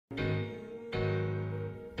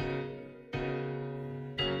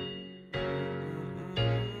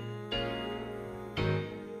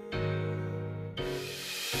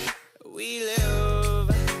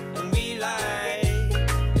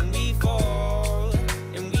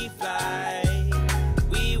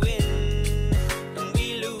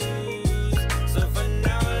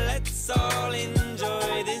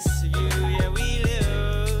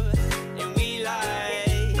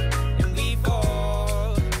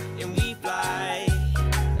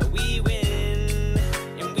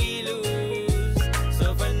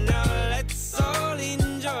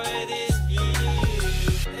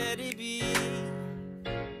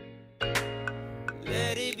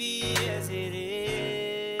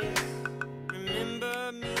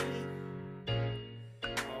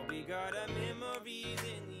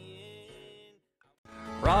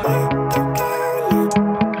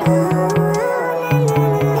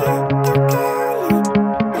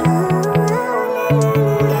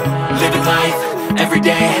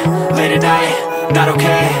late at night, not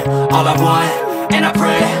okay. All I want, and I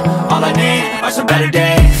pray, all I need are some better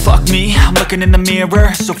days. Fuck me, I'm looking in the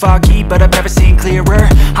mirror, so foggy, but I've never seen clearer.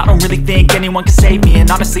 I don't really think anyone can save me, and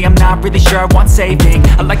honestly I'm not really sure I want saving.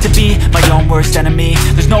 I like to be my own worst enemy.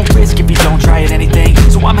 There's no risk if you don't try at anything,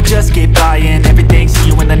 so I'ma just keep buying everything. See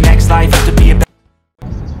you in the next life, used to be a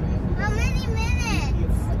How many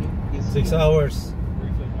minutes? 6 hours.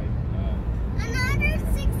 Another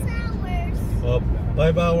 6 hours.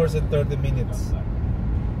 5 hours and 30 minutes.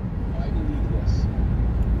 I believe this.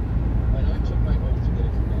 When I took my oath to get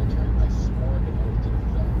into the military, I swore an oath to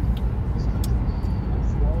defend this country. I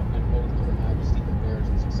swore an oath to the majesty of heirs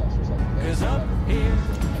and successors like this. 'Cause up here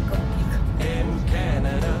in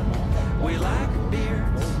Canada, we like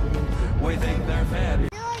beards. We think they're fabulous.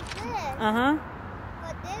 Do like this. Uh-huh.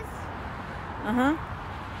 But this, Uh-huh.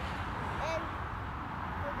 and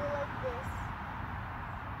we'll do like this.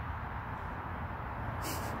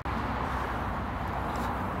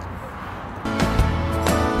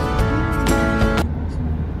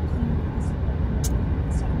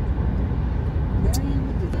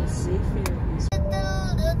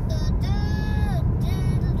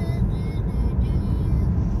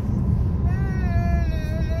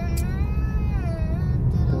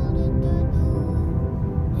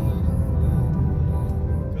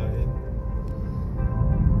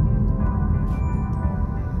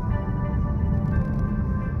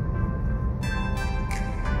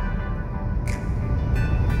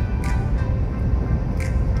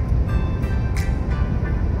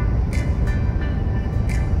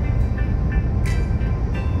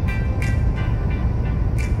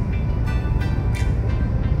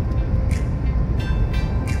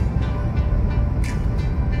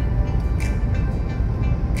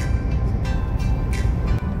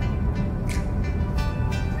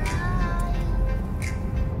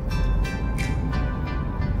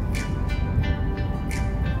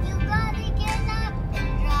 You gotta get up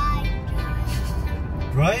and drive.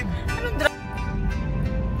 Drive?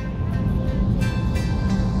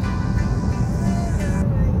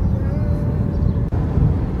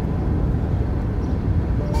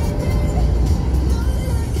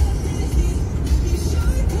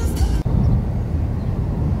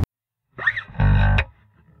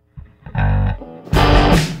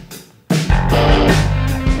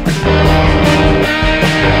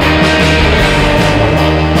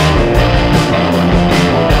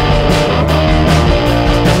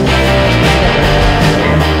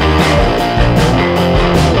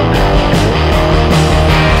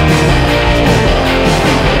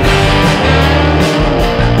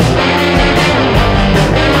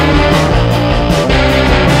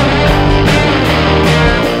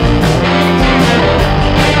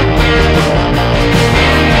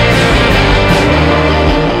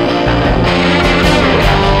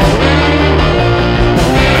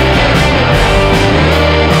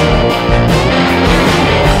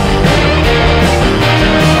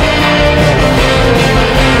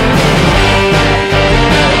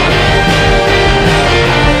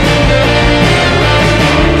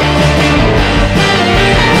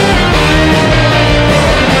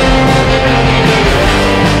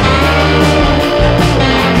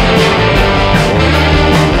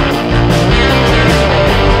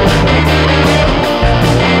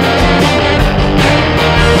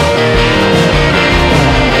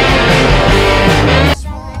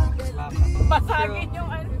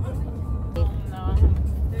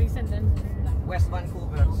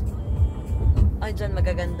 Ay, dyan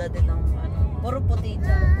magaganda din ang ano. Puro puti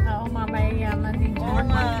dyan. Oo, mamayayaman din dyan. Oo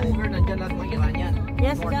nga. Vancouver, nandyan lahat ng Iranian.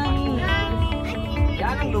 Yes, North guys. Vancouver.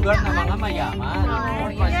 Yan ang lugar ng mga mayaman.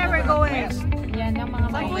 North Yeah, we're Vancouver, going. West. Yan ang mga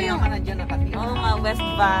Saan mayayaman. mayaman nandyan nakatira? Oo nga, West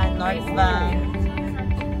Van, North Van.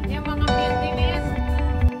 Yung mga building na yan.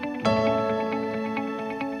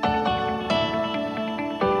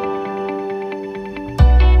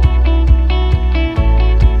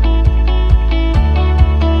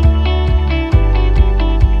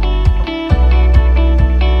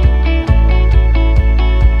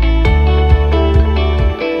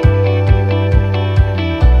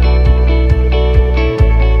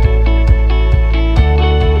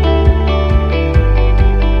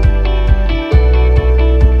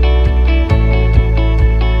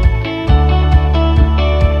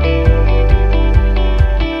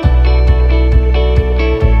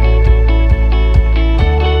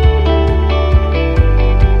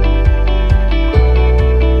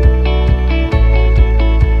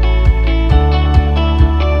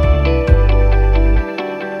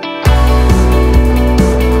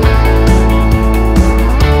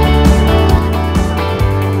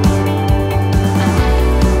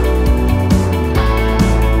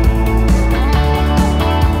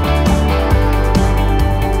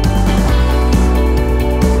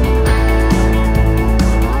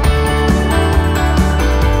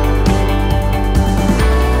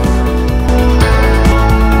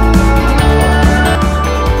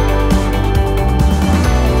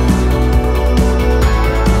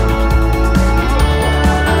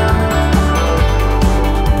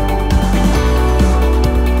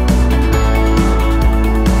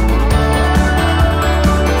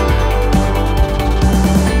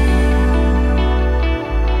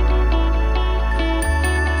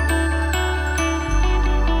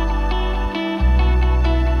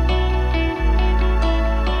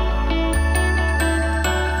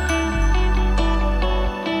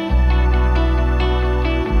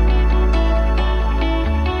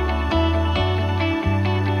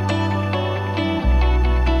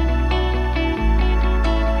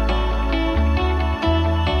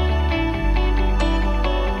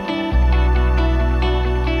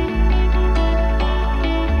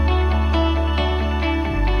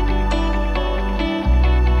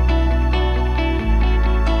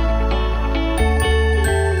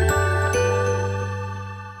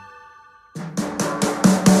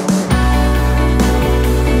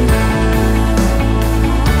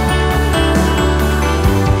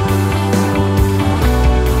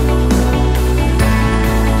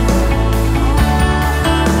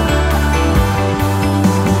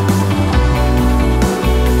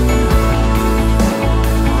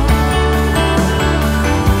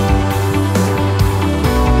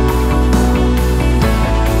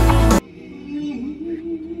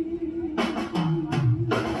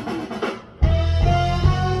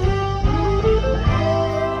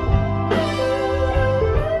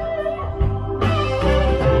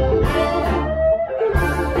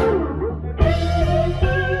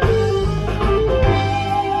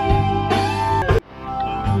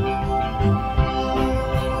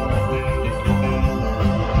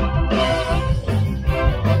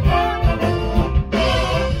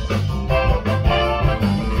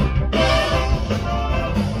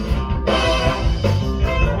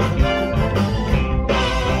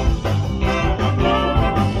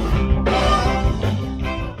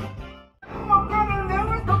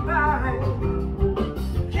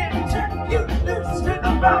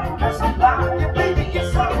 about it, 'cause I love you, baby,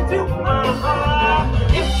 yes I do.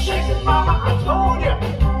 If you shake it, mama, I told you,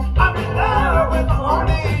 I'm in love with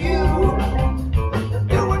only you.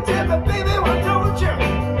 You would tell me, baby, why don't you?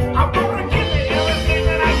 I'm gonna give you everything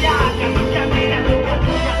that I got.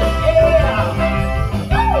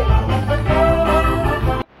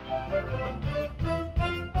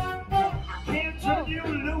 Can't turn you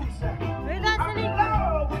loose. We're I'm in dancing.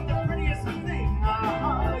 love with the prettiest thing.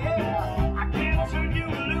 Yeah. I can't turn you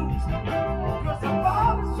loose.